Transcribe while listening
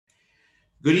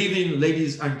Good evening,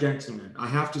 ladies and gentlemen. I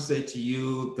have to say to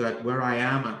you that where I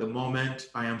am at the moment,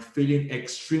 I am feeling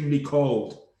extremely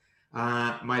cold.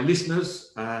 My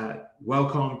listeners,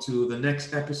 welcome to the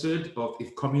next episode of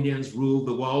If Comedians Rule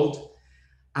the World.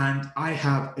 And I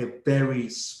have a very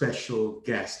special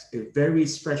guest, a very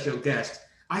special guest.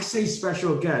 I say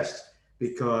special guest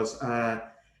because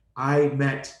I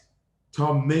met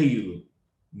Tom Mayu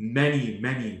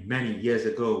many years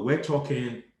ago. We're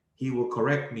talking, he will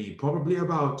correct me, probably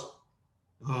about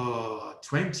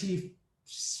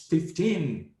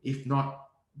 2015, if not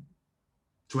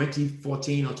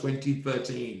 2014 or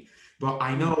 2013. But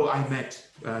I know I met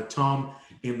Tom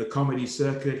in the comedy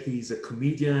circuit. He's a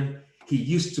comedian. He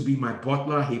used to be my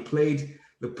butler. He played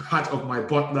the part of my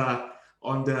butler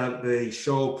under the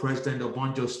show President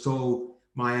Obonjo Stole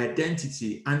My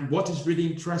Identity. And what is really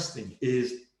interesting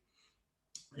is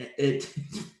it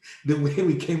the way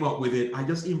we came up with it. I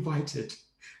just invited.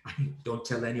 I don't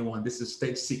tell anyone. This is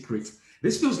state secret.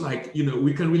 This feels like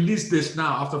we can release this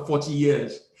now after 40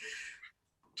 years.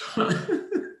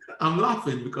 I'm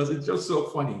laughing because it's just so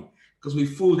funny because we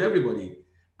fooled everybody.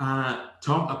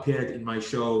 Tom appeared in my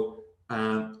show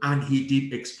and he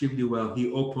did extremely well.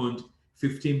 He opened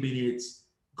 15 minutes,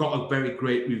 got a very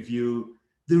great review.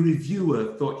 The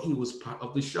reviewer thought he was part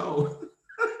of the show.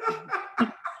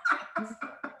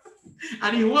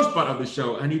 And he was part of the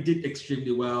show and he did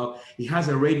extremely well. He has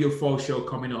a Radio 4 show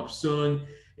coming up soon.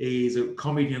 He's a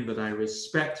comedian that I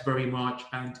respect very much.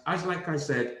 And as like I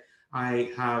said, I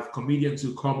have comedians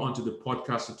who come onto the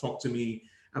podcast to talk to me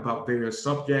about various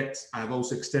subjects. I've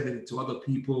also extended it to other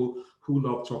people who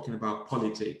love talking about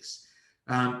politics.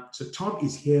 So Tom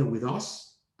is here with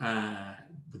us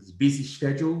with his busy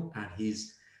schedule, and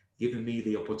he's given me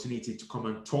the opportunity to come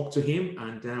and talk to him.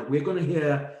 And we're going to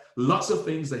hear lots of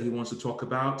things that he wants to talk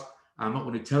about. I'm not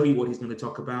going to tell you what he's going to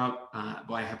talk about,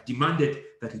 but I have demanded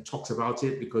that he talks about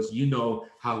it because you know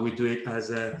how we do it as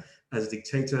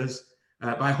dictators.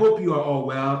 But I hope you are all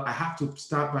well. I have to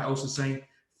start by also saying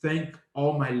thank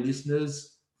all my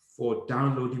listeners for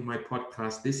downloading my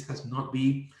podcast. This has not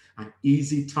been an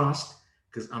easy task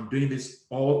because I'm doing this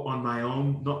all on my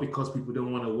own, not because people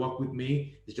don't want to work with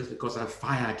me. It's just because I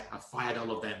fired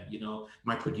all of them.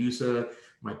 My producer,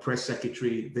 my press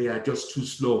secretary, they are just too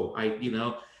slow.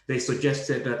 They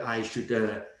suggested that I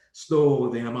should slow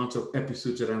the amount of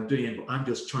episodes that I'm doing, but I'm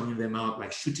just churning them out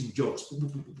like shooting jokes.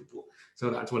 So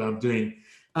that's what I'm doing.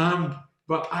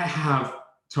 But I have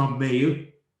Tom Mayu.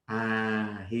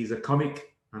 He's a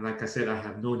comic. And like I said, I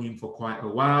have known him for quite a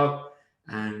while.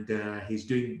 And he's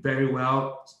doing very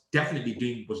well.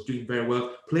 Was doing very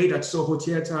well. Played at Soho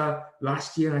Theatre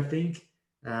last year, I think.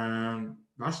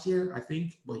 But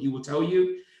he will tell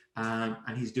you.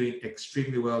 And he's doing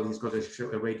extremely well. He's got a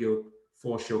Radio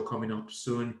 4 show coming up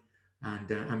soon.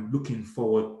 And I'm looking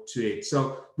forward to it.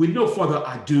 So with no further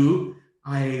ado,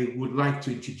 I would like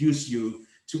to introduce you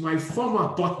to my former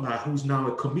butler, who's now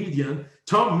a comedian,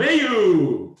 Tom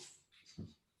Mayu.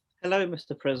 Hello,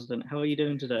 Mr. President. How are you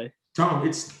doing today? Tom,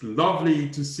 it's lovely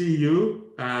to see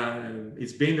you.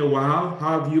 It's been a while.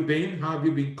 How have you been? How have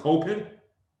you been coping?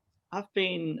 I've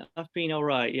been all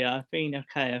right. Yeah, I've been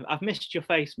okay. I've missed your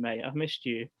face, mate. I've missed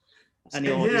you. Same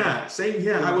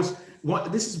here.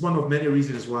 This is one of many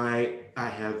reasons why I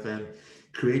have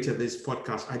created this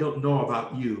podcast. I don't know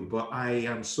about you, but I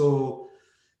am so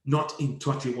not in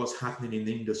touch with what's happening in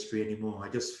the industry anymore. I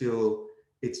just feel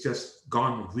it's just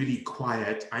gone really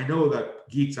quiet. I know that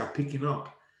gigs are picking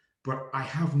up, but I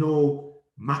have no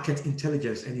market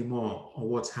intelligence anymore on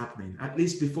what's happening. At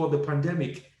least before the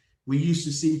pandemic, we used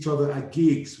to see each other at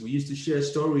gigs. We used to share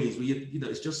stories.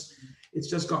 It's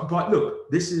just gone. But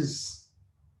look, this is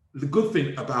the good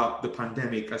thing about the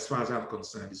pandemic, as far as I'm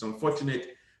concerned. It's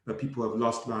unfortunate that people have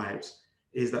lost lives.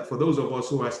 Is that for those of us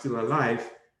who are still alive,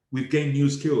 we've gained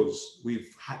new skills.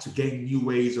 We've had to gain new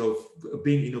ways of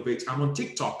being innovative. I'm on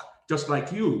TikTok, just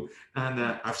like you. And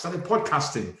I've started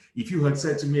podcasting. If you had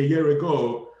said to me a year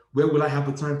ago, where will I have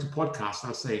the time to podcast?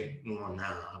 I'll say, no, I'm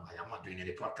not doing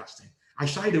any podcasting. I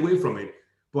shied away from it,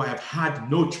 but I've had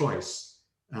no choice.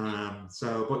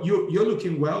 But you're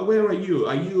looking well. Where are you?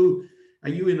 Are you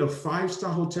in a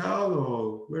 5-star hotel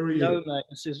or where are you? No, mate.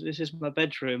 This is my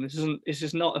bedroom. This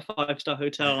is not a 5-star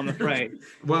hotel, I'm afraid.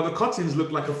 Well, the curtains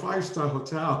look like a 5-star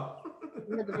hotel.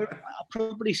 I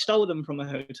probably stole them from a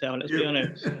hotel. Let's be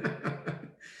honest.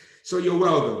 So you're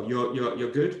well though.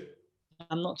 You're good.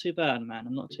 I'm not too bad, man.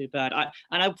 I'm not too bad.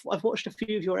 I've watched a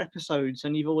few of your episodes,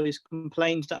 and you've always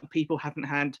complained that people haven't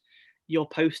had your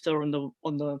poster on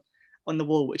the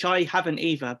wall, which I haven't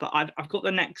either. But I've got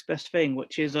the next best thing,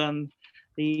 which is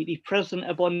the President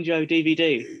Abonjo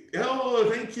DVD. Oh,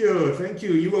 thank you, thank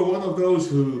you. You were one of those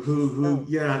who.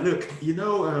 Yeah. Look,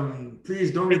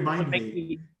 please don't remind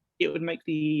me. It would make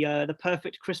the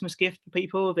perfect Christmas gift for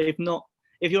people.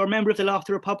 If you're a member of the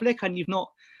Laughter Republic and you've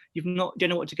not don't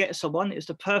know what to get someone, it's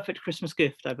the perfect Christmas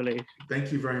gift, I believe.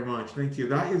 Thank you very much. Thank you.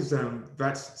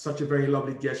 That's such a very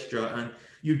lovely gesture, and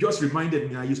you just reminded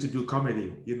me I used to do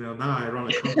comedy. Now I run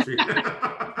a country.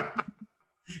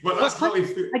 But that's how it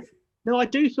feels. No, I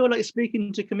do feel like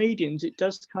speaking to comedians, it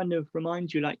does kind of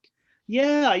remind you, like,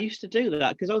 yeah, I used to do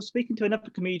that, because I was speaking to another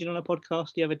comedian on a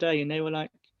podcast the other day, and they were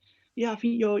like, yeah, I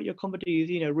think your comedy is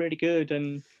really good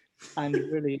and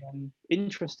really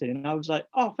interesting. And I was like,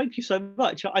 oh, thank you so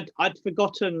much. I'd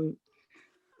forgotten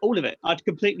all of it. I'd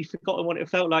completely forgotten what it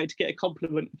felt like to get a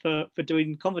compliment for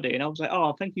doing comedy, and I was like,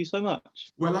 oh, thank you so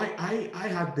much. Well, I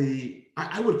had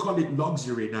I would call it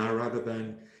luxury now rather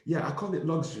than, I call it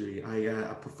luxury.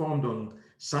 I performed on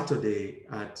Saturday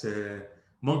at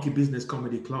Monkey Business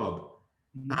Comedy Club.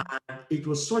 And it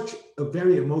was such a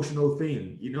very emotional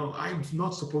thing. I'm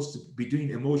not supposed to be doing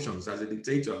emotions as a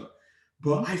dictator,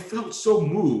 but I felt so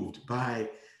moved by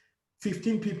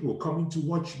 15 people coming to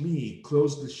watch me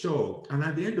close the show. And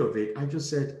at the end of it, I just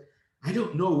said, I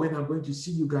don't know when I'm going to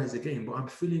see you guys again, but I'm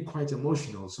feeling quite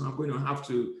emotional. So I'm going to have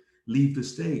to leave the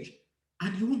stage.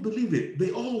 And you won't believe it.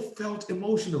 They all felt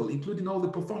emotional, including all the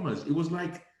performers. It was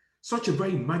like such a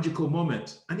very magical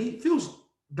moment. And it feels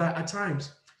that at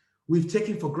times we've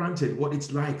taken for granted what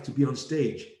it's like to be on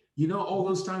stage. All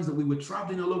those times that we were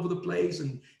traveling all over the place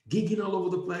and gigging all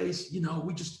over the place,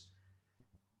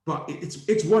 but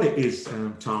it's what it is,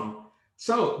 Tom.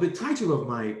 So the title of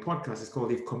my podcast is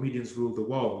called If Comedians Rule the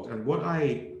World. And what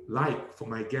I like for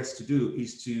my guests to do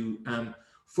is to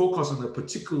focus on a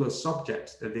particular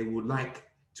subject that they would like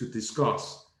to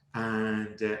discuss.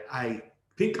 And I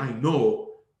think I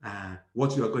know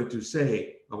what you are going to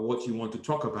say or what you want to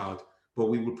talk about, but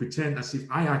we will pretend as if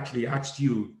I actually asked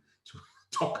you to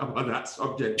talk about that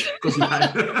subject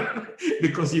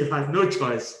because you had no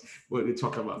choice but to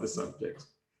talk about the subject.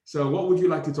 So what would you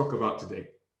like to talk about today?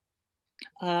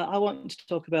 I want to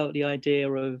talk about the idea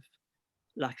of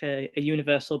like a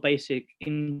universal basic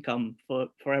income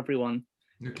for everyone.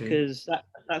 Okay. Because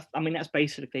that's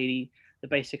basically the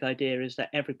basic idea, is that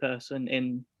every person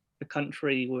in the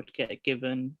country would get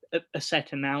given a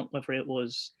set amount, whether it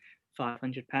was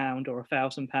 £500 or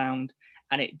 £1,000,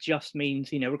 and it just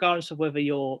means, regardless of whether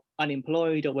you're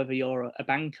unemployed or whether you're a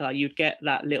banker, you'd get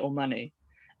that little money,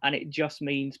 and it just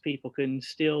means people can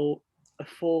still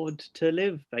afford to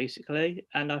live, basically.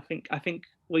 And I think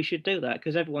we should do that,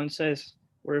 because everyone says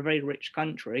we're a very rich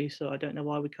country, so I don't know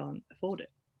why we can't afford it.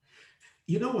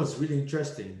 What's really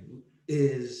interesting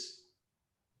is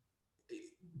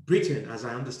Britain, as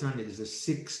I understand it, is the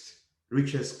 6th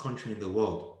richest country in the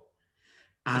world.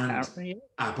 And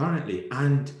apparently,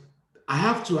 and I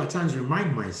have to at times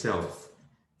remind myself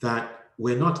that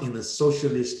we're not in a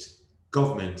socialist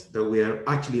government, that we're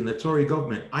actually in a Tory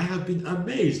government. I have been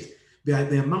amazed by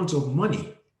the amount of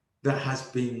money that has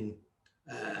been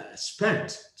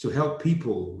spent to help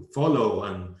people follow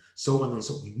and so on and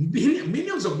so on.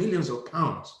 Millions of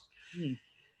pounds.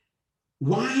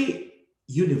 Why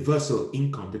universal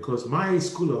income? Because my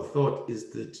school of thought is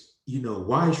that,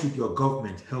 why should your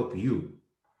government help you?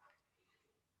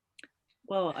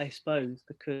 Well, I suppose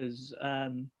because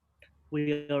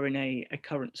we are in a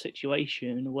current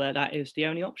situation where that is the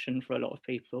only option for a lot of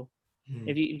people.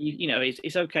 If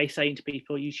it's okay saying to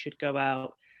people you should go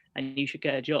out and you should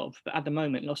get a job, but at the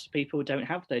moment lots of people don't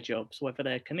have their jobs, whether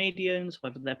they're comedians,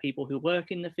 whether they're people who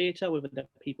work in the theatre, whether they're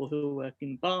people who work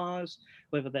in bars,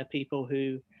 whether they're people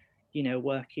who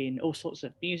work in all sorts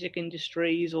of music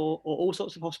industries or all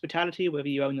sorts of hospitality, whether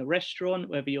you own a restaurant,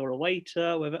 whether you're a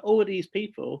waiter, whether all of these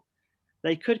people,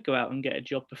 they could go out and get a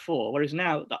job before, whereas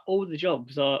now that all the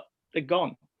jobs they're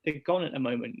gone at the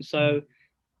moment. So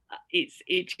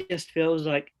it just feels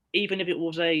like, even if it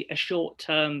was a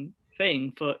short-term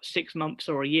thing for 6 months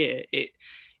or a year, it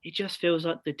just feels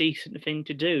like the decent thing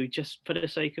to do, just for the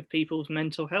sake of people's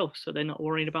mental health, so they're not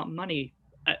worried about money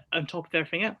on top of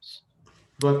everything else.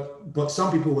 But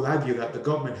some people will argue that the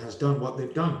government has done what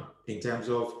they've done in terms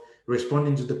of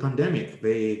responding to the pandemic.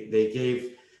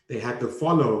 They had the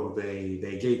follow,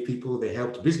 they gave people, they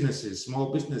helped businesses,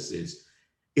 small businesses.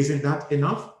 Isn't that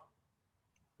enough?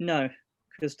 No,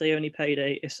 because they only paid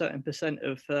a certain percent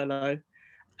of furlough,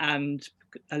 and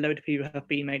a load of people have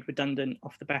been made redundant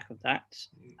off the back of that.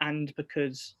 And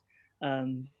because,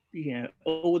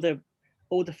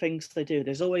 all the things they do,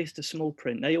 there's always the small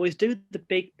print. They always do the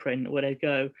big print where they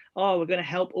go, oh, we're going to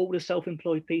help all the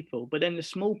self-employed people. But then the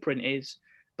small print is,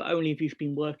 but only if you've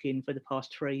been working for the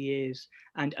past 3 years,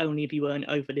 and only if you earn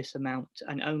over this amount,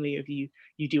 and only if you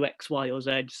do X, Y, or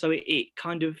Z. So it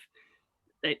kind of,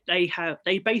 they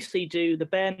basically do the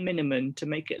bare minimum to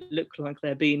make it look like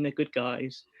they're being the good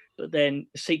guys, but then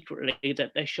secretly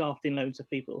that they're shafting loads of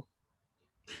people.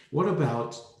 What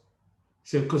about,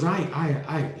 so because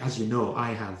I, as you know,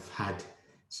 I have had,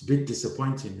 it's a bit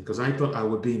disappointing because I thought I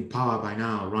would be in power by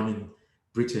now running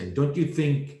Britain. Don't you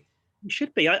think? You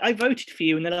should be. I voted for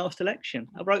you in the last election.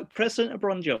 I wrote President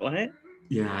Abronjo on it.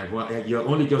 Yeah, well, you're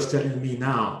only just telling me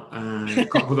now, a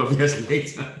couple of years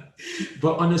later.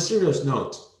 But on a serious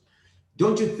note,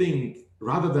 don't you think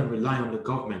rather than rely on the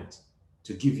government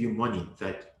to give you money,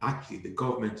 that actually the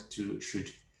government should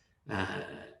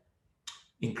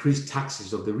increase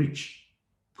taxes of the rich?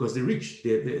 Because the rich,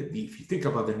 if you think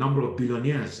about the number of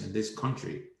billionaires in this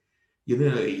country, you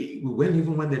know,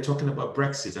 even when they're talking about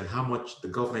Brexit and how much the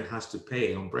government has to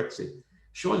pay on Brexit,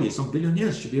 surely some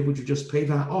billionaires should be able to just pay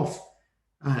that off.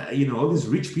 You know, all these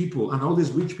rich people, and all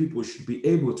these rich people should be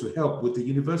able to help with the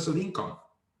universal income.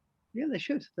 Yeah, they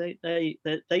should.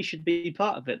 They should be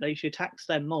part of it. They should tax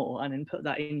them more and then put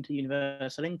that into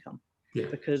universal income. Yeah.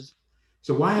 Because.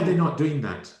 So why are they not doing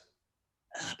that?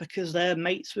 Because they're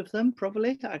mates with them,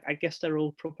 probably. I guess they're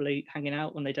all probably hanging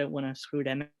out when they don't want to screw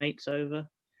their mates over.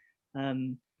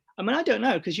 I mean, I don't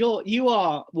know, because you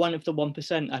are one of the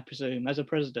 1%, I presume, as a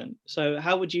president. So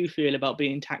how would you feel about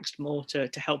being taxed more to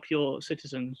help your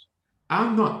citizens?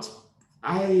 I'm not.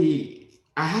 I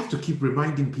have to keep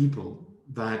reminding people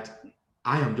that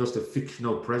I am just a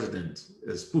fictional president,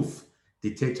 a spoof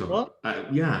dictator. What?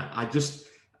 Yeah,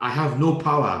 I have no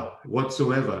power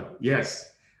whatsoever.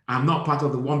 Yes, I'm not part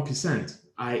of the 1%.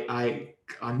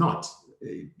 I'm not.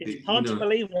 It's hard to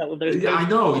believe that with those. Yeah, I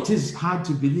know it is hard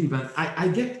to believe, and I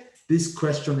get this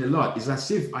question a lot. It's as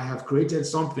if I have created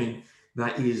something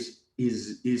that is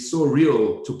so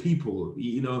real to people,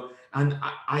 you know. And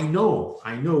I know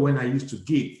when I used to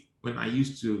gig, when I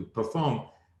used to perform,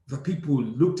 the people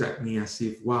looked at me as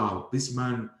if, wow, this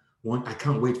man, I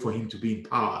can't wait for him to be in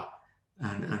power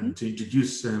and to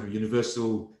introduce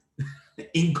universal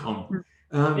income.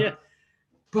 Yeah.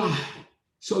 But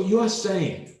so you're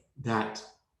saying that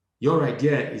your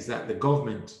idea is that the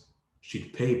government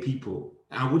should pay people,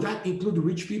 and would that include the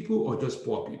rich people or just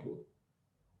poor people?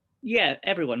 Yeah,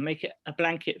 everyone. Make it a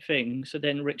blanket thing, so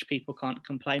then rich people can't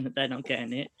complain that they're not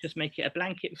getting it. Just make it a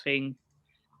blanket thing,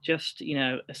 just, you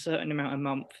know, a certain amount a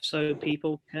month, so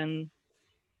people can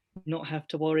not have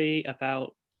to worry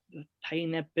about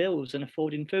paying their bills and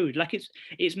affording food. Like,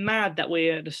 it's mad that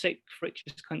we're the sixth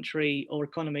richest country or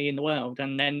economy in the world,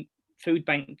 and then food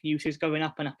bank use is going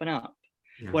up and up and up.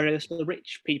 Yeah. Whereas the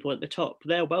rich people at the top,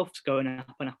 their wealth's going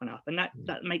up and up and up, and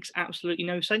that makes absolutely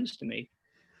no sense to me.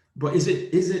 But is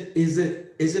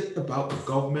it about the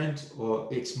government, or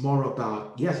it's more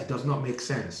about, yes, it does not make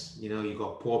sense. You know, you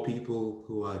got poor people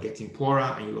who are getting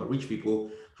poorer, and you got rich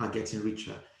people who are getting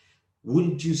richer.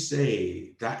 Wouldn't you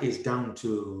say that is down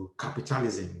to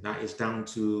capitalism? That is down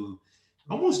to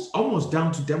almost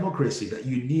down to democracy, that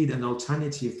you need an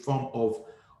alternative form of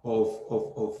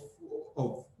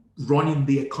running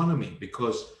the economy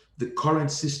because the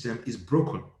current system is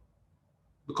broken.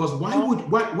 Because why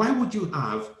would you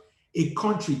have a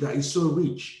country that is so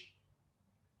rich,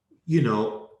 you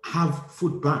know, have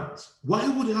food banks? Why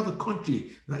would you have a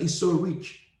country that is so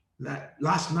rich? That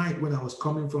last night when I was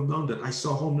coming from London, I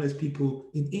saw homeless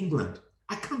people in England.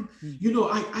 I can't, you know,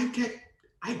 I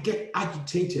get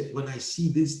agitated when I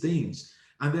see these things.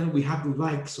 And then we have the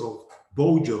likes of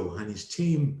Bojo and his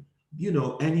team, you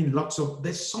know, earning lots of,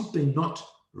 there's something not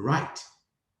right.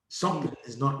 Something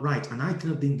is not right. And I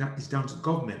don't think that is down to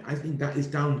government. I think that is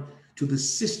down to the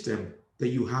system that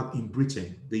you have in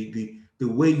Britain, the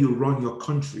way you run your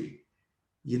country.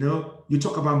 You know, you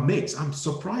talk about mates. I'm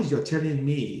surprised you're telling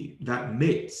me that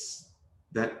mates,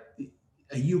 that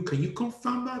can you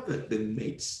confirm that the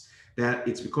mates, that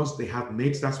it's because they have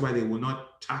mates, that's why they will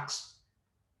not tax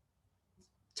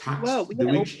well, the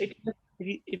rich?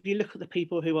 If you look at the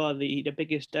people who are the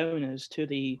biggest donors to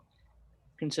the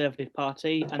Conservative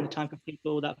Party and the type of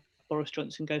people that Boris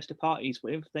Johnson goes to parties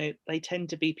with, they tend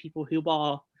to be people who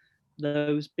are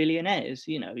those billionaires.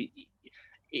 You know,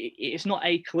 it's not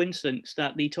a coincidence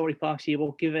that the Tory party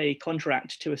will give a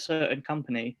contract to a certain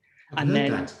company, and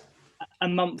then a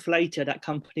month later that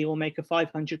company will make a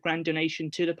 500 grand donation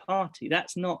to the party.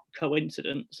 That's not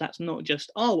coincidence. That's not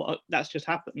just, that's just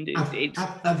happened. I've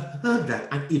heard that,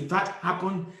 and if that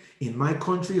happened in my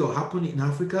country or happened in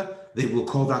Africa, they will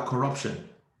call that corruption.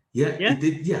 Yeah.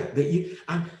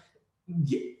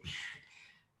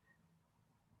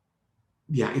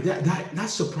 Yeah, that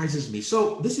surprises me.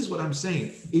 So this is what I'm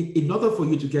saying. In order for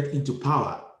you to get into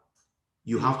power,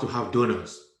 you have to have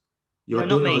donors. Your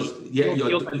No, not me. donors, yeah,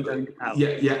 You're going to go into power.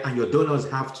 yeah, and your donors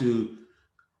have to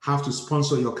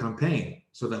sponsor your campaign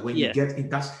so that when you Yeah. get in,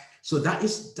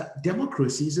 that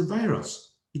democracy is a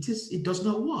virus. It does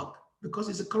not work because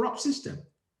it's a corrupt system.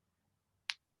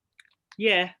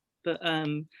 Yeah, but I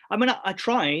mean, I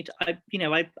tried.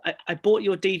 I bought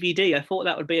your DVD. I thought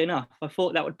that would be enough. I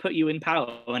thought that would put you in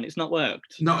power, and it's not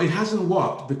worked. No, it hasn't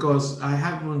worked because I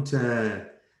haven't.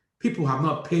 People have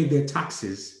not paid their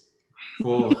taxes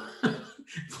for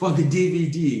for the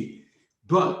DVD.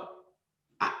 But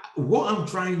what I'm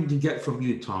trying to get from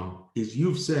you, Tom, is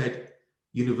you've said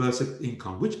universal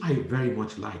income, which I very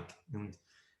much like, and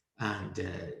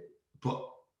but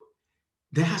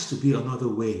there has to be another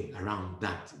way around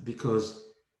that because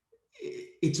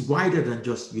it's wider than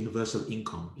just universal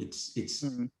income.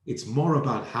 It's more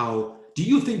about how. Do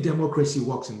you think democracy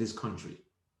works in this country?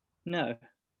 No.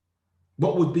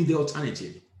 What would be the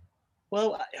alternative?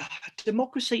 Well,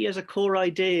 democracy as a core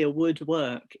idea would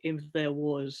work if there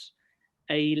was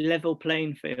a level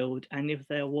playing field and if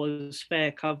there was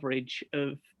fair coverage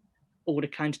of all the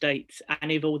candidates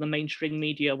and if all the mainstream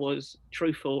media was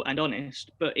truthful and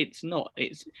honest, but it's not.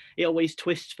 It always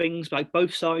twists things, like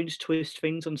both sides twist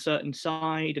things on certain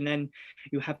side, and then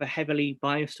you have a heavily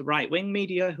biased right-wing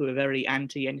media who are very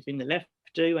anti anything the left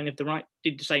do, and if the right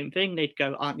did the same thing, they'd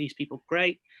go, aren't these people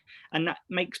great? And that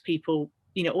makes people,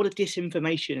 all the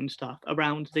disinformation and stuff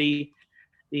around the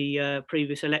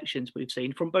previous elections we've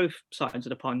seen from both sides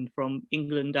of the pond, from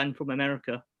England and from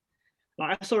America.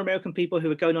 Like, I saw American people who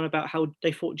were going on about how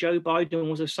they thought Joe Biden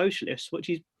was a socialist, which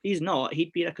he's not.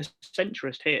 He'd be like a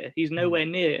centrist here. He's nowhere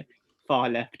near far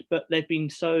left, but they've been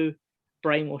so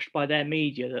brainwashed by their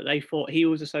media that they thought he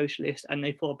was a socialist and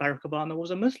they thought Barack Obama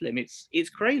was a Muslim. It's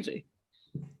crazy.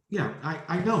 Yeah,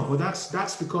 I know, but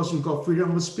that's because you've got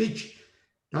freedom of speech.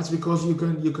 That's because you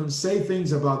can say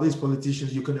things about these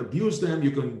politicians, you can abuse them,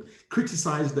 you can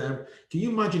criticize them. Can you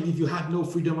imagine if you had no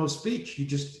freedom of speech? You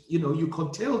just, you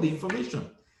curtail the information.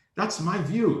 That's my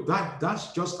view.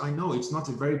 That's just, I know it's not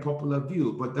a very popular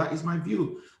view, but that is my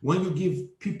view. When you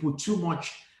give people too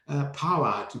much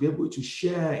power to be able to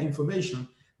share information,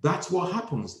 that's what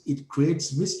happens. It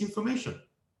creates misinformation.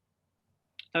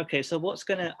 Okay, so what's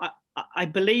gonna? I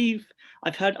believe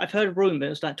I've heard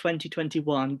rumors that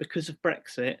 2021, because of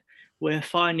Brexit, we're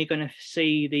finally going to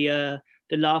see the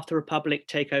Laughter Republic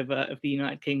takeover of the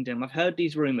United Kingdom. I've heard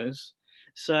these rumors.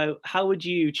 So how would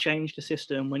you change the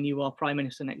system when you are Prime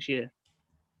Minister next year?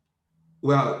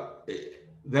 Well,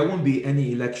 there won't be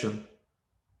any election.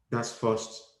 That's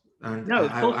first. And No,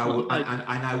 of course I not. will, and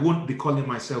I won't be calling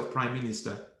myself Prime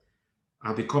Minister.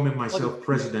 I'll be calling myself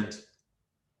President.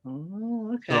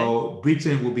 Oh, okay. So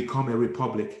Britain will become a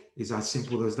republic. It's as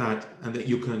simple as that. And then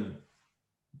you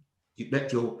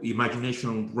let your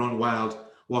imagination run wild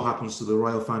what happens to the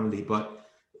royal family. But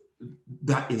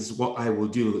that is what I will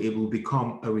do. It will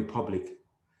become a republic.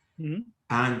 Mm-hmm.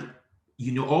 And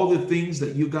all the things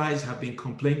that you guys have been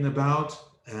complaining about,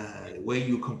 where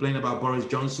you complain about Boris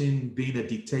Johnson being a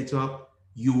dictator,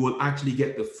 you will actually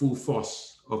get the full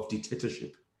force of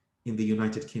dictatorship in the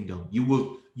United Kingdom. You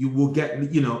will get,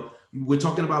 we're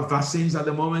talking about vaccines at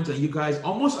the moment, and you guys,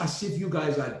 almost as if you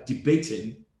guys are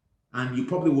debating, and you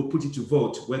probably will put it to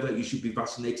vote whether you should be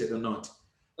vaccinated or not.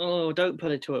 Oh, don't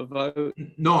put it to a vote.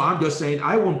 No, I'm just saying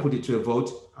I won't put it to a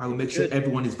vote. I will make sure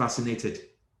everyone is vaccinated.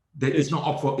 It's not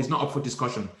up for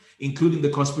discussion, including the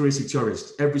conspiracy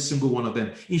theorists, every single one of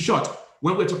them. In short,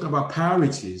 when we're talking about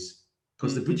priorities,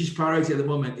 because the British priority at the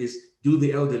moment is do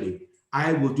the elderly,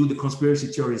 I will do the conspiracy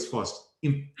theories first.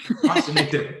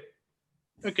 Vaccinate them.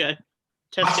 Okay.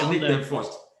 Vaccinate them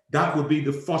first. That will be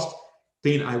the first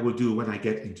thing I will do when I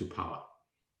get into power.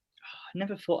 I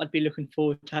never thought I'd be looking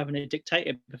forward to having a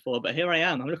dictator before, but here I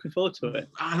am. I'm looking forward to it.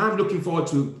 And I'm looking forward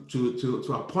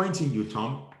to appointing you,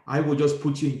 Tom. I will just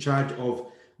put you in charge of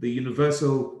the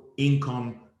universal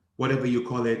income, whatever you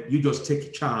call it. You just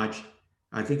take charge.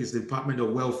 I think it's the Department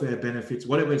of Welfare Benefits,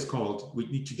 whatever it's called. We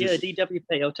need to just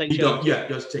DWP. I'll take charge. Yeah,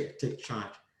 just take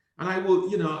charge. And I will,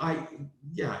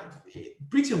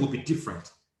 Britain will be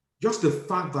different. Just the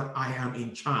fact that I am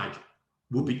in charge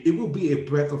will be a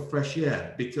breath of fresh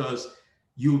air, because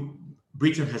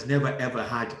Britain has never ever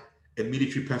had a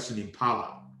military person in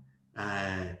power.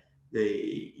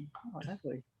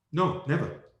 No,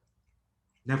 never.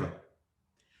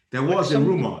 There was a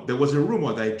rumor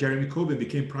that if Jeremy Corbyn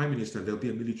became prime minister, there'll be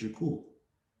a military coup.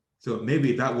 So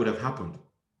maybe that would have happened.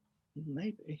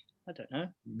 Maybe. I don't know.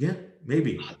 Yeah,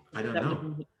 maybe. I don't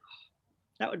know.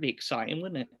 That would be exciting,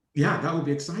 wouldn't it? Yeah, that would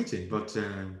be exciting. But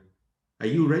Are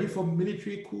you ready for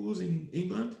military coups in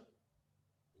England?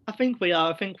 I think we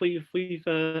are. I think we've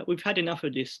had enough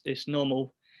of this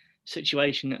normal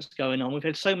situation that's going on. We've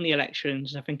had so many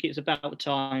elections. I think it's about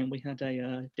time we had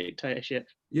a dictatorship.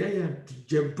 Yeah.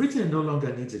 Britain no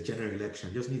longer needs a general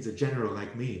election. Just needs a general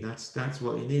like me. That's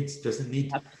what it needs. Doesn't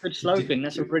need. That's a good slogan.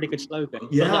 That's a really good slogan.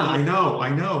 Yeah, I know.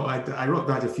 I wrote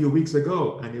that a few weeks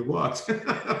ago, and it worked.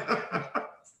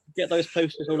 Get those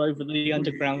posters all over the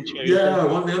underground tube. Yeah,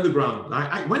 on the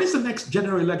underground. When is the next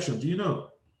general election? Do you know?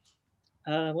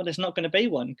 Well, there's not going to be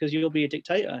one because you'll be a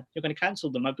dictator. You're going to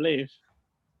cancel them, I believe.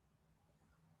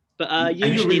 But are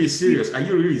you really serious? Are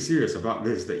you really serious about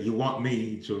this? That you want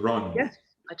me to run? Yes,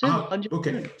 I do.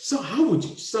 Okay. So how would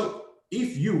you? So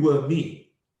if you were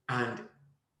me, and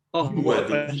you were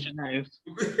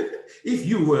if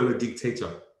you were a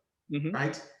dictator,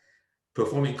 right?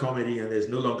 Performing comedy, and there's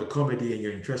no longer comedy, and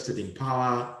you're interested in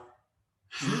power,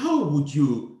 how would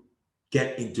you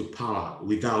get into power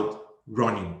without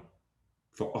running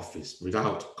for office,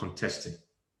 without contesting?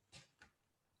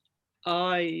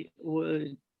 I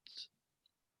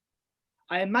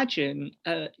imagine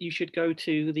you should go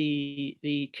to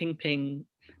the kingpin,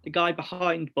 the guy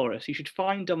behind Boris. You should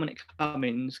find Dominic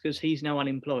Cummings because he's now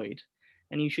unemployed,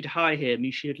 and you should hire him.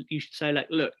 You should say, like,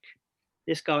 look,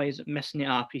 this guy is messing it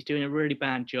up. He's doing a really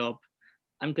bad job.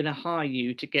 I'm going to hire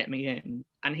you to get me in.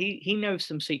 And he knows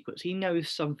some secrets. He knows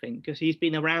something because he's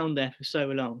been around there for so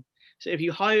long. So if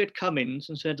you hired Cummings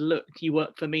and said, look, you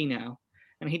work for me now,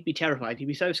 and he'd be terrified. He'd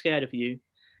be so scared of you.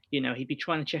 You know, he'd be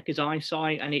trying to check his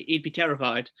eyesight and he'd be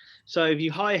terrified. So if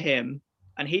you hire him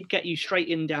and he'd get you straight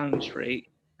in down the street,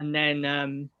 and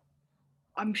then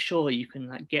I'm sure you can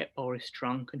like get Boris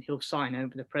drunk and he'll sign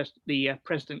over the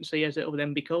presidency, as it will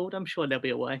then be called. I'm sure there'll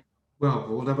be a way. Well,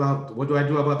 what do I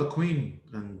do about the Queen?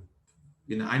 And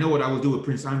you know, I know what I will do with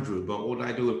Prince Andrew, but what do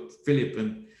I do with Philip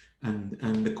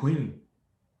and the Queen?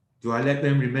 Do I let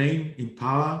them remain in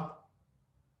power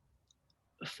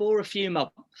for a few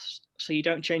months? So you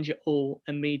don't change it all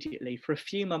immediately. For a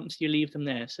few months, you leave them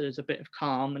there, so there's a bit of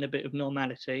calm and a bit of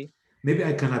normality. Maybe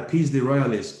I can appease the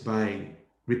royalists by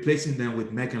replacing them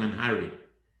with Meghan and Harry.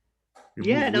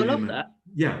 Yeah, they'll love that.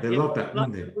 Yeah, they love that,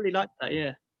 won't they? Really like that,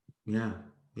 yeah.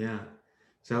 Yeah.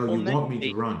 So you want me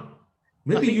to run?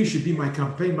 Maybe you should be my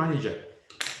campaign manager.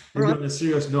 Maybe on a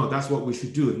serious note, that's what we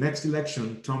should do. Next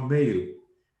election, Tom Mayhew.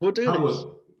 We'll do this.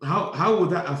 How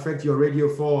would that affect your Radio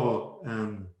 4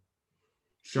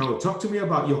 show? Talk to me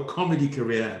about your comedy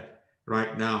career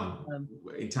right now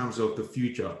in terms of the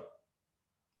future.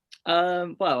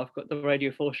 Well, I've got the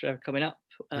Radio 4 show coming up,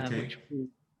 which will,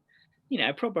 you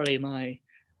know, probably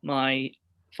my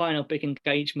final big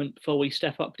engagement before we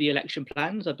step up the election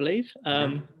plans, I believe.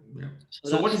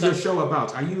 So what is your show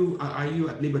about? Are you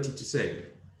at liberty to say?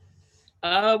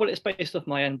 Well, it's based off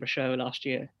my Edinburgh show last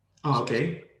year. Oh,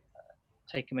 okay.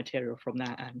 Taking material from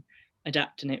that and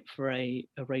adapting it for a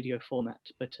radio format,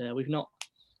 but we've not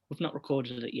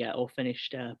recorded it yet or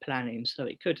finished planning, so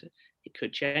it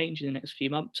could change in the next few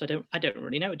months. I don't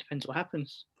really know. It depends what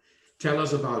happens. Tell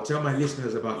my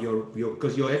listeners about your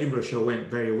because your Edinburgh show went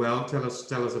very well. Tell us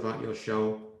about your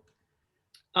show.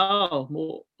 Oh,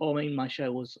 well, I mean, my show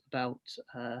was about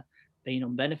being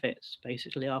on benefits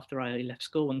basically after I left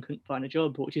school and couldn't find a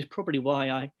job, which is probably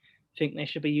why I think there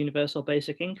should be universal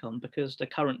basic income, because the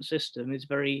current system is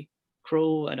very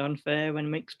cruel and unfair and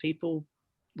makes people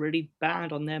really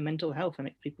bad on their mental health and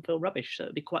makes people feel rubbish. So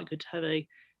it'd be quite good to have a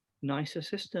nicer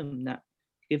system that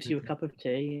gives you a cup of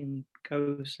tea and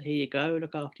goes, here you go,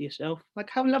 look after yourself. Like,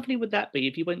 how lovely would that be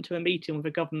if you went to a meeting with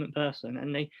a government person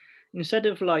and they, instead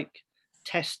of like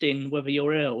testing whether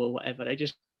you're ill or whatever, they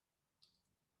just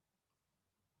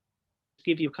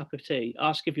give you a cup of tea,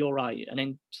 ask if you're right, and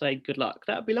then say good luck.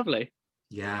 That would be lovely.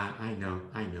 Yeah, I know.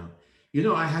 You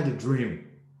know, I had a dream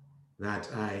that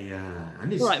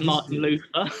Martin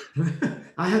Luther.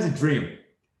 I had a dream,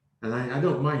 and I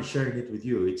don't mind sharing it with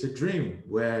you. It's a dream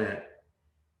where,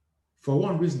 for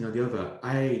one reason or the other,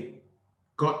 I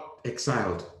got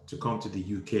exiled to come to the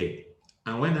UK.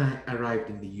 And when I arrived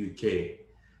in the UK,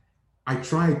 I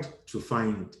tried to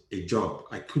find a job.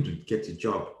 I couldn't get a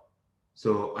job.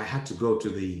 So I had to go to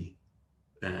the,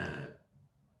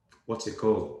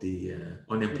 the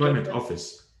unemployment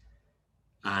office.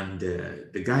 And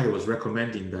the guy was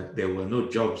recommending that there were no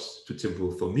jobs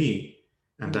suitable for me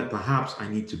and that perhaps I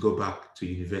need to go back to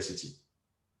university.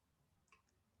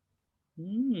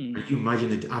 Can you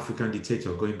imagine an African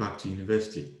dictator going back to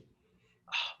university?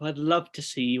 Oh, I'd love to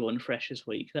see you on Freshers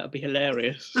Week. That would be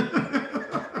hilarious.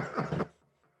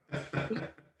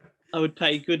 I would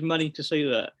pay good money to see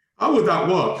that. How would that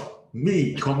work?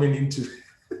 Me coming into...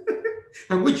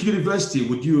 And which university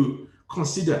would you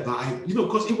consider that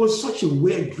because it was such a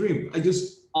weird dream. I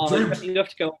just dreamt. You have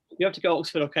to go. You have to go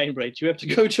Oxford or Cambridge. You have to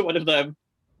go to one of them.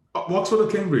 Oxford or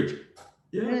Cambridge?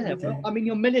 Yeah. Well, I mean,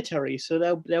 you're military, so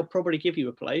they'll probably give you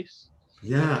a place.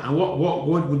 Yeah. And what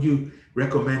would you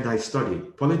recommend I study?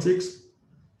 Politics?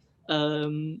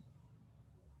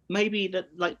 Maybe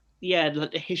like the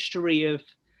history of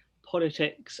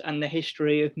politics and the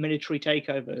history of military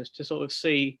takeovers to sort of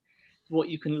see what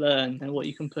you can learn and what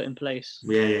you can put in place.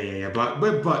 Yeah.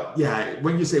 But yeah,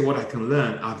 when you say what I can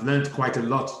learn, I've learned quite a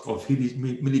lot of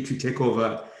military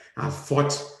takeover. I've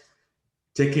fought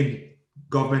taking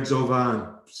governments over and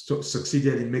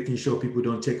succeeded in making sure people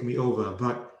don't take me over.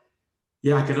 But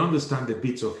yeah, I can understand a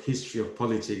bit of history of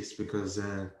politics because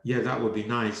that would be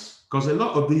nice. Because a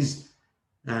lot of these,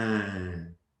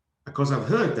 because I've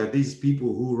heard that these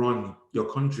people who run your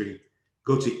country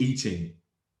go to Eton.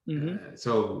 Mm-hmm.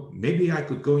 So maybe I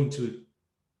could go into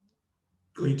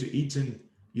Eton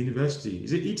University.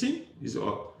 Is it Eton?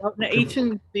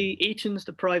 Eton's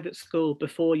the private school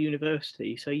before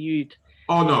university. So you'd.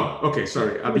 Oh no! Okay,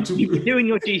 sorry. I'll be too. You'd be doing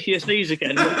your GCSEs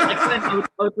again. I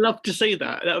would love to see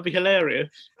that. That would be hilarious.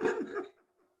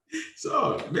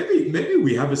 So maybe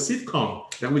we have a sitcom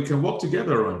that we can work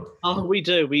together on. Oh, we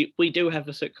do. We do have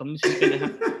a sitcom. This is going to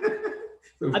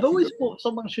happen. I've always thought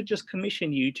someone should just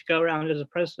commission you to go around as a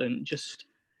president, just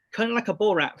kind of like a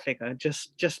Borat figure,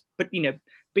 but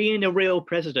being a real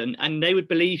president, and they would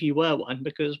believe you were one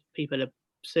because people are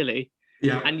silly.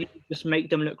 Yeah. And you just make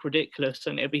them look ridiculous,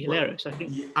 and it'd be hilarious. I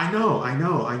think. I know.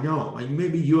 And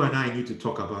maybe you and I need to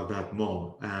talk about that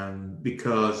more,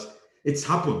 because it's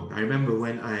happened. I remember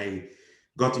when I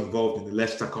got involved in the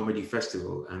Leicester Comedy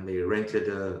Festival, and they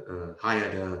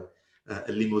hired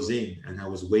a limousine, and I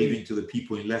was waving to the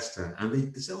people in Leicester, and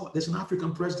they said, "Oh, there's an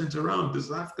African president around.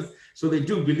 There's African." So they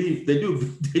do believe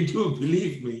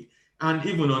me, and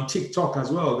even on TikTok as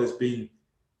well. There's been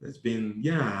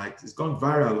it's gone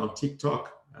viral on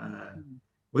TikTok.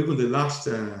 Even the last,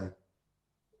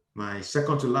 my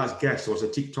second to last guest was a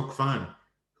TikTok fan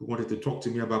who wanted to talk to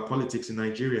me about politics in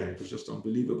Nigeria. It was just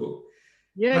unbelievable.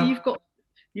 Yeah, you've got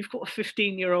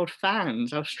 15-year-old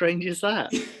fans. How strange is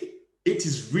that? It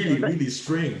is really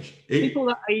strange. People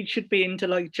that age should be into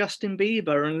like Justin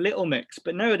Bieber and Little Mix,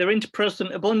 but no, they're into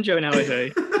President Obonjo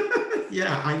nowadays.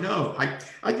 Yeah, I know.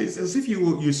 It's as if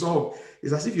you saw.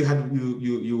 It's as if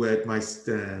you were at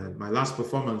my last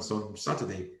performance on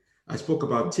Saturday. I spoke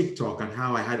about TikTok and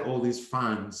how I had all these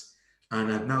fans,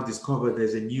 and I've now discovered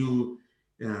there's a new.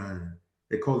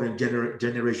 They call them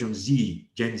Generation Z,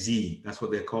 Gen Z. That's what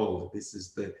they're called. This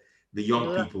is the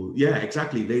young people. Yeah,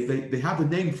 exactly. They have a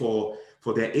name for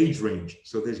their age range.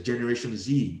 So there's Generation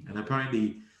Z, and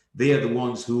apparently they are the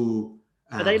ones who.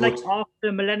 Are they like after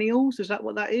millennials? Is that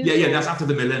what that is? Yeah, that's after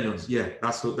the millennials. Yeah,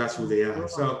 that's who they are.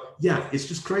 So yeah, it's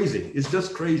just crazy. It's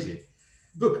just crazy.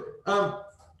 Look,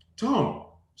 Tom.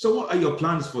 So what are your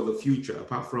plans for the future?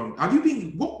 Apart from, have you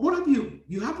been? What have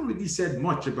you haven't really said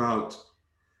much about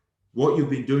what you've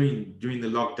been doing during the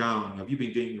lockdown. Have you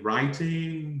been doing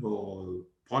writing or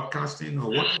podcasting or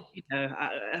what?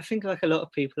 I think like a lot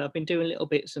of people, I've been doing little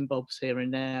bits and bobs here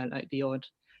and there, like the odd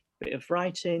bit of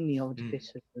writing, the odd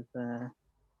bit of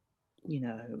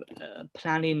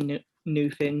planning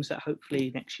new things that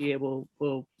hopefully next year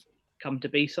will come to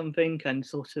be something, and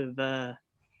sort of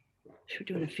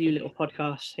doing a few little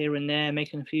podcasts here and there,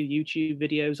 making a few YouTube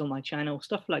videos on my channel,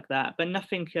 stuff like that, but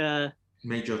nothing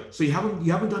major. So you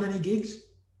haven't done any gigs?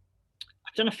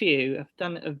 I've done a few. I've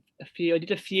done a few. I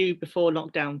did a few before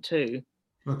lockdown too.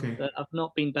 Okay. But I've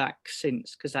not been back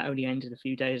since, because that only ended a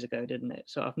few days ago, didn't it?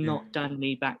 So I've not done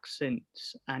any back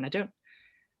since, and I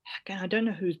don't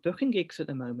know who's booking gigs at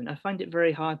the moment. I find it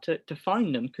very hard to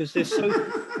find them, because there's so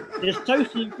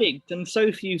few gigs and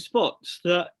so few spots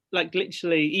that, like,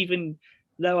 literally, even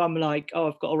though I'm like, oh,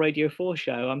 I've got a Radio 4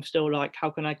 show, I'm still like,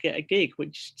 how can I get a gig?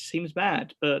 Which seems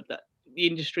mad, but the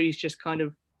industry's just kind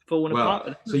of fallen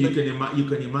apart. So you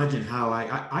can imagine how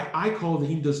I call the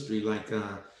industry like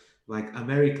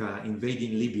America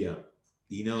invading Libya,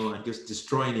 and just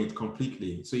destroying it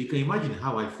completely. So you can imagine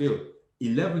how I feel.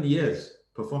 11 years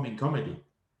performing comedy,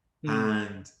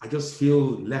 and I just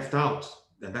feel left out.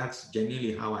 That's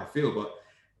genuinely how I feel. But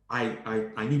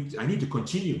I need to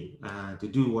continue to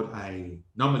do what I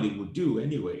normally would do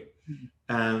anyway.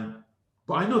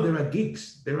 But I know there are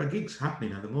gigs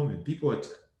happening at the moment. People are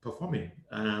performing.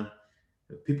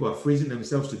 People are freezing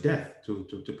themselves to death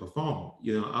to perform,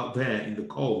 out there in the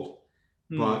cold.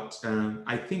 But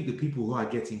I think the people who are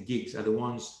getting gigs are the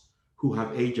ones who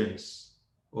have agents,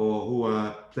 or who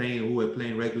are playing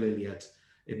regularly at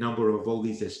a number of all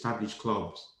these established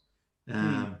clubs.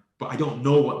 But I don't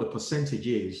know what the percentage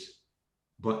is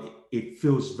but it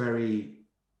feels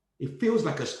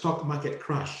like a stock market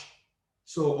crash.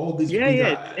 So all these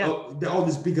bigger, all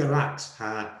these bigger acts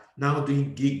are now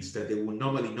doing gigs that they would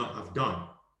normally not have done.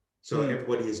 So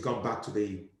everybody has gone back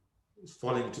to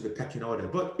falling into the pecking order.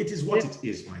 But it is what it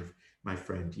is, my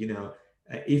friend. You know,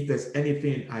 if there's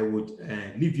anything I would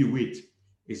leave you with,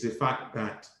 is the fact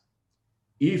that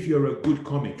if you're a good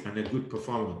comic and a good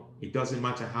performer, it doesn't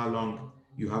matter how long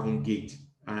you haven't gigged.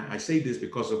 I say this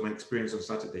because of my experience on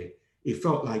Saturday. It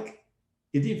felt like,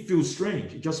 it didn't feel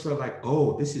strange. It just felt like,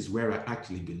 oh, this is where I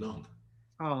actually belong.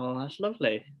 Oh, that's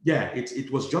lovely. Yeah,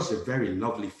 it was just a very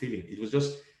lovely feeling. It was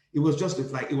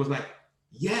like,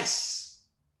 yes,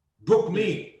 book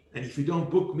me. And if you don't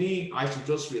book me, I should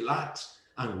just relax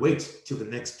and wait till the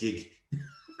next gig.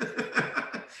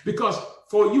 Because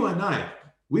for you and I,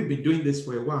 we've been doing this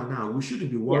for a while now. We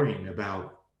shouldn't be worrying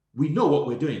about, we know what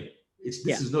we're doing. This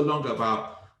is no longer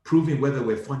about proving whether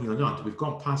we're funny or not. We've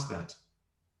gone past that.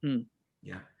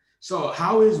 Yeah. So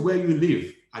how is where you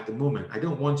live at the moment? I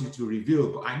don't want you to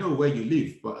reveal, but I know where you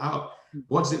live, but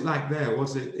what's it like there? What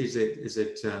is it, is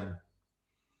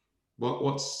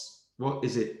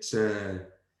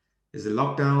the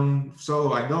lockdown?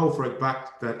 So I know for a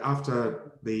fact that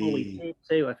after tier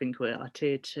 2, I think we're at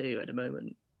tier 2 at the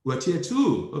moment. We're tier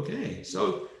 2. Okay.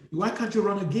 So why can't you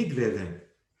run a gig there then?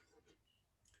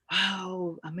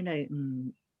 Oh, I mean, I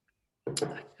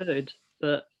could,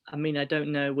 but I mean, I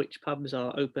don't know which pubs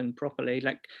are open properly.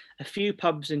 Like a few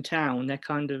pubs in town, they're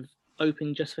kind of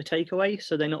open just for takeaway,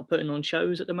 so they're not putting on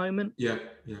shows at the moment. Yeah.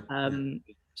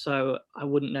 So I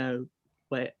wouldn't know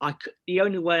where I could. The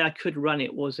only way I could run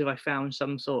it was if I found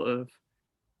some sort of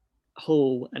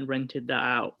hall and rented that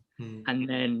out, and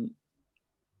then.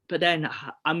 But then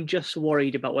I'm just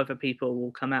worried about whether people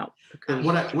will come out, because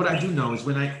what I do know is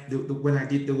when I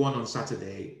did the one on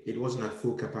Saturday, it wasn't at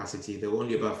full capacity. There were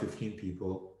only about 15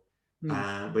 people,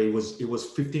 but it was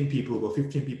 15 people, but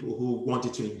 15 people who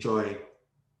wanted to enjoy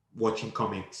watching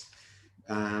comics.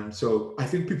 So I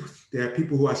think there are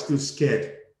people who are still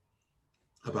scared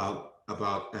about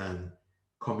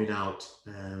coming out.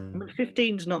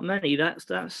 15's not many.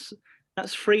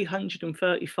 That's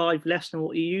 335 less than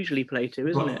what you usually play to,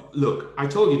 isn't it? Look, I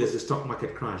told you there's a stock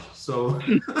market crash, so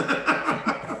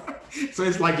so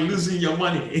it's like losing your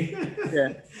money.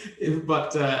 Yeah.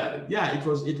 But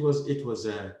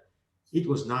it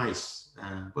was nice.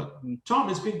 But Tom,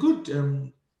 it's been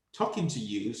good talking to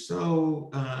you. So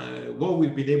what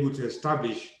we've been able to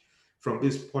establish from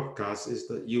this podcast is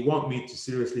that you want me to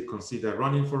seriously consider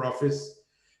running for office.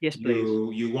 Yes, please.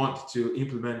 You want to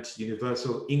implement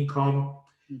universal income.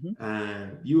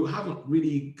 You haven't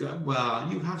really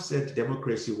you have said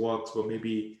democracy works, but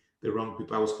maybe the wrong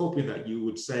people. I was hoping that you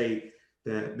would say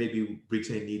that maybe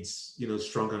Britain needs,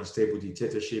 strong and stable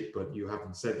dictatorship, but you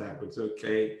haven't said that, but it's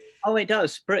okay. Oh, it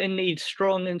does. Britain needs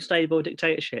strong and stable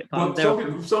dictatorship. But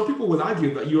some people will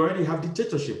argue that you already have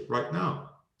dictatorship right now.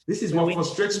 This is what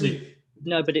frustrates me.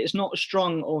 No, but it's not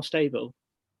strong or stable.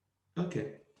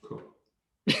 Okay, cool.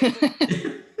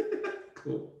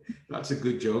 Cool. That's a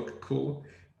good joke. Cool.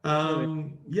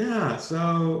 Yeah.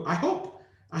 So I hope.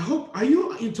 Are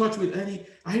you in touch with any?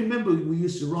 I remember you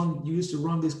used to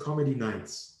run these comedy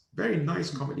nights. Very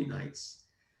nice comedy nights.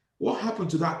 What happened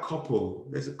to that couple?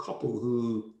 There's a couple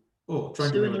who.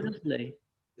 Sue and Leslie.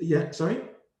 Yeah. Sorry.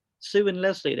 Sue and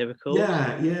Leslie, they were called.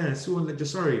 Yeah. Sue and Leslie.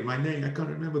 Sorry, my name. I can't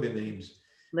remember their names.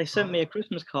 They sent me a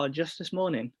Christmas card just this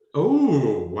morning.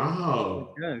 Oh,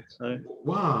 wow.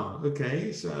 Wow.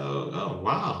 Okay. So,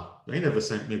 wow. They never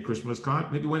sent me a Christmas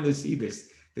card. Maybe when they see this,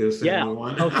 they'll send me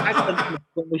one.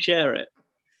 When we share it.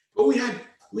 But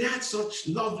we had such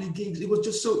lovely gigs. It was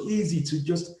just so easy to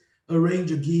just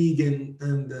arrange a gig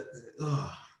and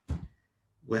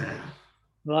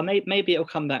Well, maybe it'll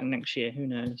come back next year. Who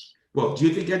knows? Well, do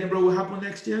you think Edinburgh will happen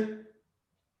next year?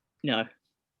 No.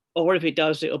 Or if it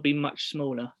does, it'll be much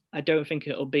smaller. I don't think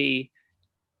it'll be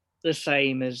the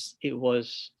same as it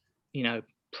was,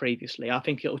 previously. I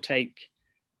think it'll take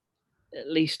at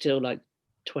least till like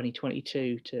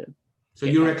 2022 to. So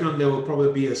you reckon there will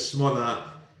probably be a smaller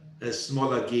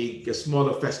gig, a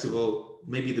smaller festival,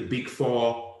 maybe the big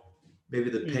four, maybe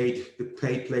the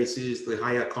paid places, the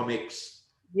higher comics.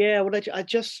 Yeah, well, I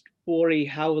just worry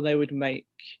how they would make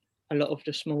a lot of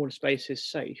the smaller spaces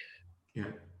safe. Yeah.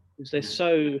 Because they're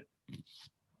so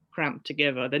cramped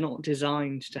together. They're not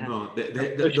designed to have. No,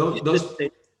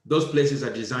 those places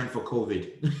are designed for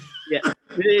COVID. Yeah.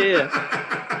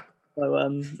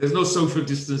 So there's no social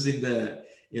distancing there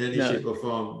in any shape or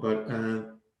form. But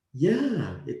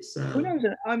it's. Who knows?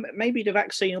 Maybe the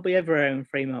vaccine will be everywhere in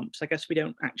 3 months. I guess we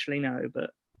don't actually know,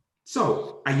 but.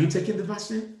 So, are you taking the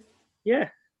vaccine? Yeah.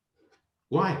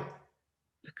 Why?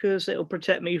 Because it'll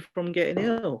protect me from getting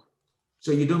ill.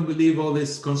 So you don't believe all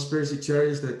this conspiracy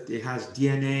theories that it has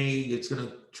DNA, it's going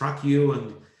to track you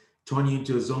and turn you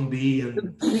into a zombie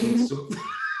and so.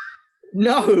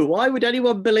 No, why would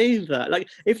anyone believe that? Like,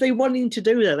 if they wanted to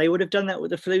do that, they would have done that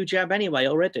with the flu jab anyway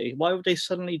already. Why would they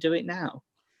suddenly do it now?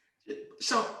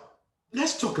 So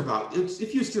let's talk about it.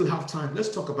 If you still have time, let's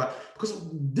talk about, because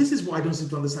this is what I don't seem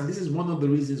to understand. This is one of the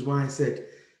reasons why I said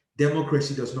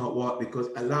democracy does not work, because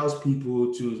it allows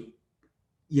people to,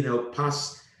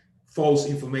 pass false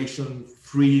information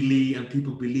freely and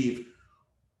people believe.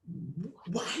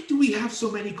 Why do we have so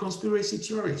many conspiracy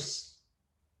theorists?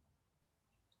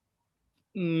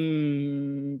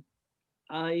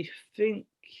 I think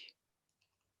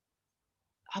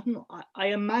I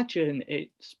imagine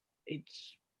it's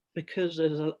because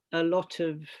there's a lot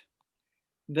of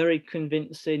very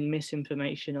convincing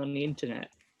misinformation on the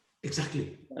internet.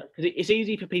 Exactly. Because it's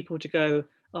easy for people to go,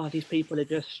 oh, these people are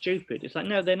just stupid. It's like,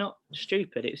 no, they're not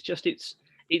stupid. It's just it's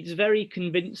very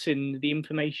convincing, the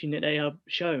information that they are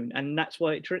shown, and that's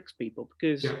why it tricks people.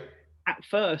 Because at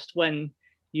first, when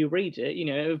you read it,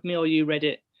 if me or you read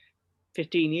it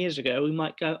 15 years ago, we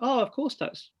might go, oh, of course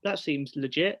that seems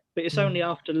legit. But it's only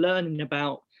after learning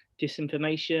about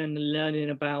disinformation and learning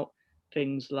about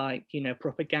things like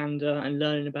propaganda and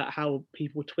learning about how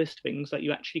people twist things that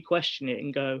you actually question it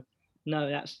and go, no,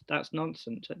 that's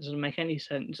nonsense. That doesn't make any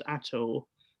sense at all.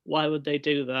 Why would they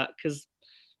do that? Because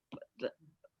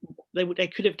they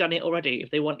could have done it already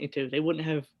if they wanted to.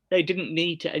 They didn't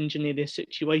need to engineer this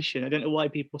situation. I don't know why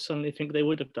people suddenly think they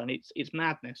would have done it. It's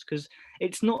madness, because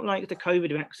it's not like the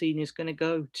COVID vaccine is going to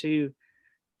go to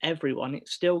everyone.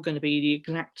 It's still going to be the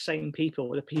exact same people,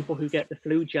 the people who get the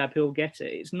flu jab who'll get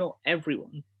it. It's not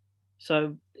everyone.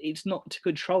 So it's not to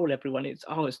control everyone. It's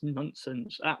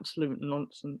nonsense, absolute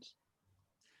nonsense.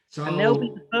 So, and they'll be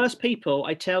the first people,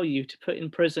 I tell you, to put in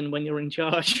prison when you're in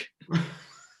charge.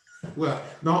 Well,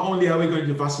 not only are we going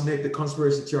to vaccinate the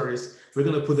conspiracy theorists, we're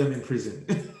going to put them in prison.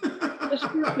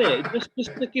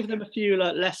 Just to give them a few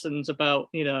lessons about,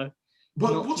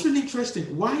 But what's really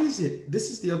interesting, why is it, this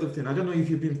is the other thing, I don't know if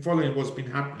you've been following what's been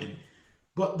happening,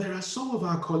 but there are some of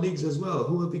our colleagues as well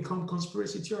who have become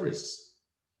conspiracy theorists.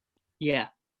 Yeah.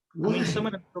 Why? I mean, some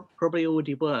of them probably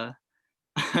already were.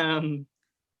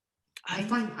 I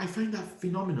find that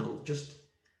phenomenal. Just,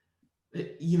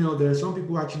 there are some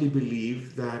people who actually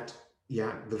believe that,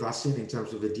 the vaccine in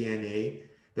terms of the DNA,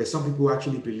 there's some people who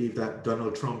actually believe that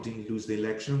Donald Trump didn't lose the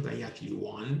election, that he actually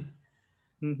won.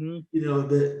 Mm-hmm.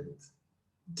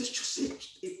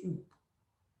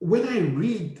 When I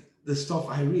read the stuff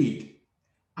I read,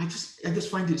 I just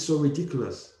find it so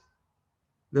ridiculous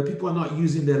that people are not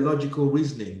using their logical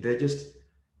reasoning.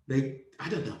 I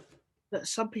don't know. That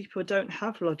some people don't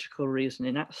have logical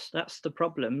reasoning. That's the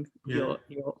problem. Yeah.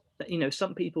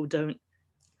 Some people don't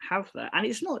have that, and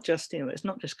it's not just it's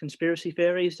not just conspiracy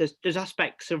theories. There's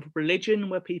aspects of religion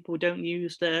where people don't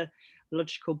use their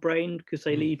logical brain because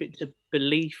they leave it to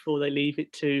belief, or they leave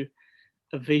it to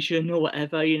a vision or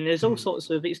whatever. There's all sorts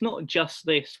of. It's not just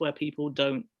this where people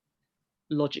don't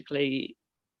logically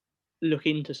look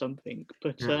into something,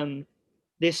 but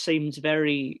this seems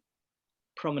very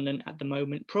prominent at the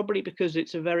moment, probably because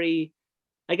it's I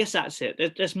guess that's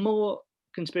it. There's more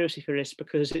conspiracy theorists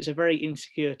because it's a very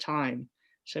insecure time,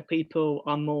 so people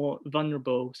are more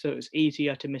vulnerable, so it's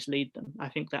easier to mislead them. I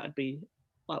think that would be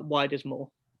why there's more.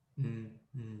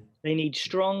 They need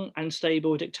strong and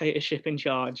stable dictatorship in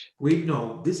charge.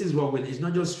 This is what it's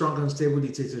not just strong and stable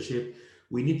dictatorship.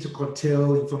 We need to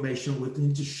curtail information. We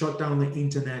need to shut down the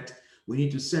internet. We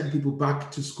need to send people back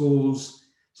to schools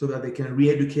so that they can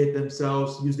re-educate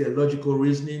themselves, use their logical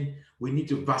reasoning. We need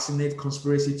to vaccinate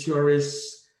conspiracy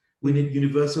theorists. We need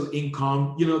universal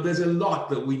income. There's a lot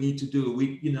that we need to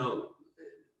do.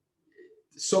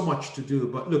 So much to do.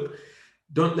 But look,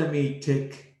 don't let me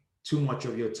take too much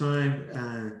of your time.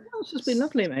 This has been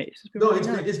lovely, mate.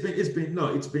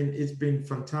 It's been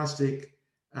fantastic,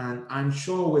 and I'm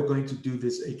sure we're going to do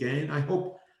this again. I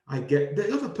hope the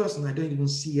other person I don't even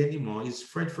see anymore is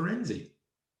Fred Ferenczi.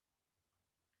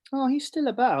 Oh, he's still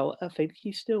about. I think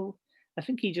he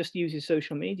just uses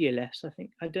social media less.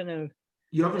 I don't know.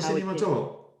 You haven't seen him at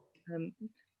all?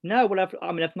 No, well,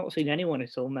 I've not seen anyone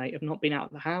at all, mate. I've not been out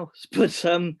of the house, but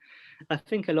I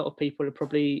think a lot of people are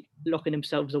probably locking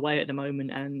themselves away at the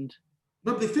moment, and.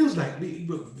 No, but it feels like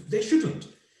they shouldn't.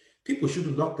 People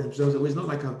shouldn't lock themselves away. It's not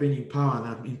like I've been in power and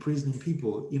I'm imprisoning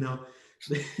people.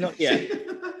 Not yet.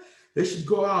 They should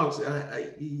go out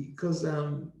because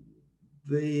the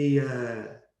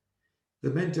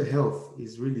mental health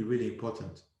is really, really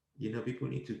important. People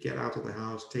need to get out of the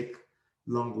house, take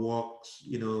long walks,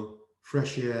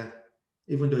 fresh air,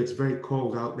 even though it's very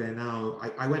cold out there now.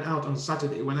 I went out on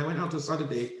Saturday. When I went out on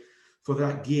Saturday for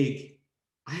that gig,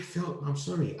 I felt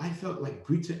like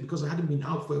Britain, because I hadn't been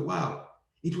out for a while.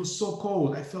 It was so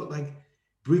cold. I felt like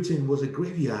Britain was a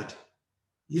graveyard,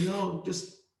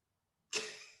 just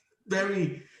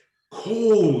very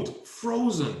cold,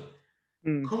 frozen,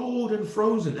 cold and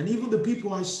frozen. And even the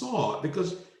people I saw,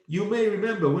 because you may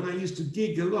remember when I used to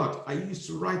gig a lot, I used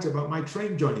to write about my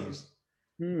train journeys.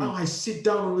 Now I sit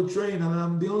down on the train and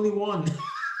I'm the only one.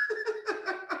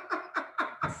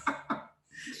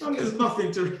 And there's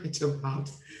nothing to write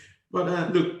about.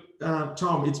 But look,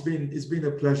 Tom, it's been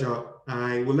a pleasure.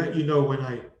 I will let you know when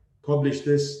I publish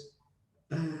this,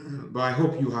 but I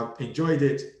hope you have enjoyed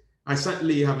it. I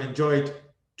certainly have enjoyed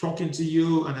talking to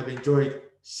you, and I've enjoyed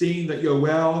seeing that you're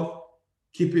well.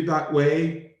 Keep it that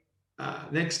way.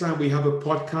 Next time we have a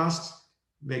podcast,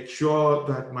 make sure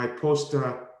that my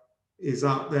poster is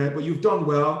out there. But you've done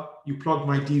well. You plugged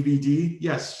my DVD.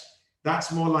 Yes,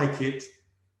 that's more like it.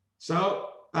 So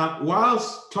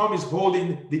whilst Tom is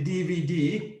holding the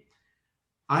DVD,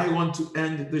 I want to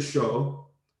end the show.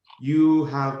 You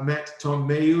have met Tom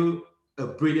Mayhew, a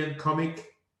brilliant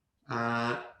comic.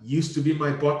 Used to be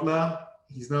my butler.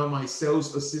 He's now my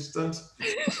sales assistant.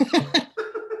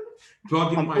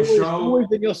 Plugging my show. Always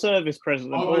in your service,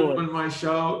 President. Always on my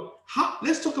show.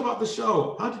 Let's talk about the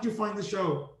show. How did you find the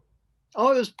show?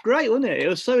 Oh, it was great, wasn't it? It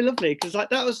was so lovely because that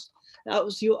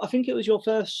was your. I think it was your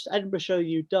first Edinburgh show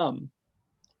you'd done,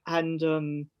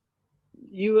 and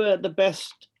you were the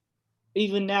best.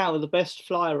 Even now, the best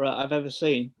flyer I've ever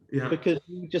seen. Yeah. Because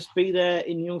you just be there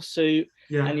in your suit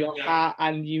and your hat,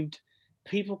 and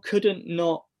people couldn't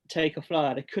not take a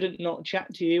flyer. They couldn't not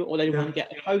chat to you, or they want to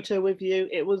get a photo with you.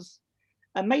 It was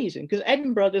amazing because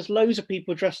Edinburgh, there's loads of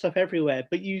people dressed up everywhere,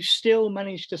 but you still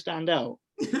managed to stand out.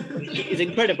 It's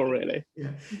incredible, really.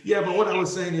 Yeah. But what I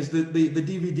was saying is the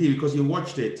DVD, because you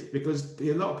watched it, because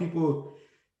a lot of people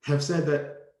have said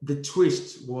that the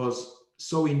twist was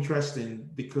so interesting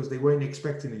because they weren't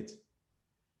expecting it.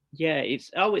 Yeah, it's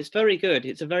very good.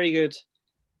 It's a very good.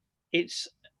 It's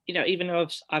even though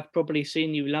I've probably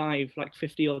seen you live like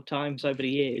 50 odd times over the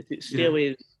years, it still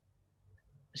is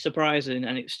surprising,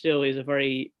 and it still is a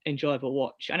very enjoyable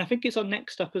watch. And I think it's on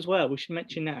Next Up as well. We should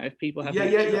mention that if people have.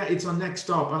 It's on Next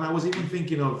Up, and I was even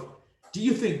thinking of. Do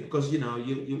you think, because you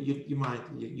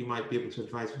might be able to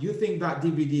advise? Do you think that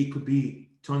DVD could be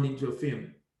turned into a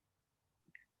film?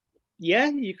 Yeah,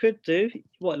 you could do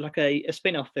like a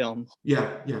spin-off film.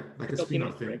 Yeah, like a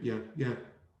spin-off film. Yeah.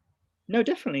 No,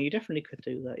 definitely, you definitely could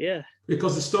do that. Yeah.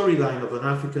 Because the storyline of an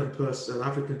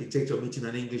African dictator meeting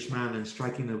an Englishman and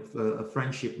striking a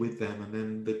friendship with them, and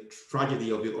then the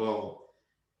tragedy of it all.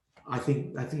 I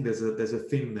think there's a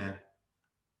theme there.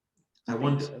 I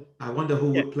wonder who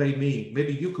would play me.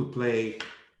 Maybe you could play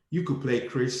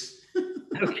Chris.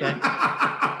 Okay.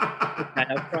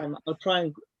 I'll try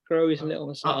and grow his little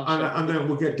moustache. And then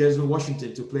we'll get Desmond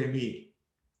Washington to play me.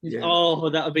 Yeah. Oh,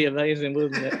 that would be amazing,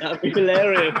 wouldn't it? That would be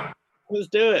hilarious. Let's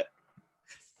do it.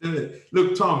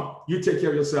 Look, Tom, you take care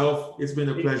of yourself. It's been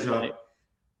a pleasure.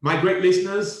 My great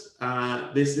listeners,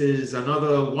 this is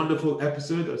another wonderful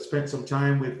episode. I spent some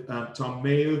time with Tom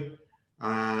Mayhew.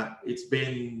 It's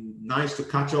been nice to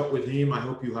catch up with him. I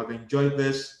hope you have enjoyed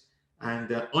this.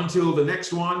 And until the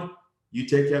next one, you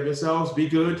take care of yourselves. Be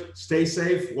good. Stay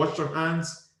safe. Wash your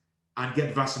hands and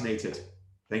get vaccinated.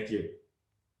 Thank you.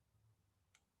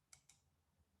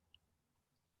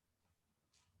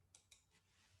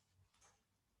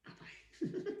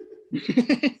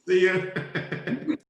 See you.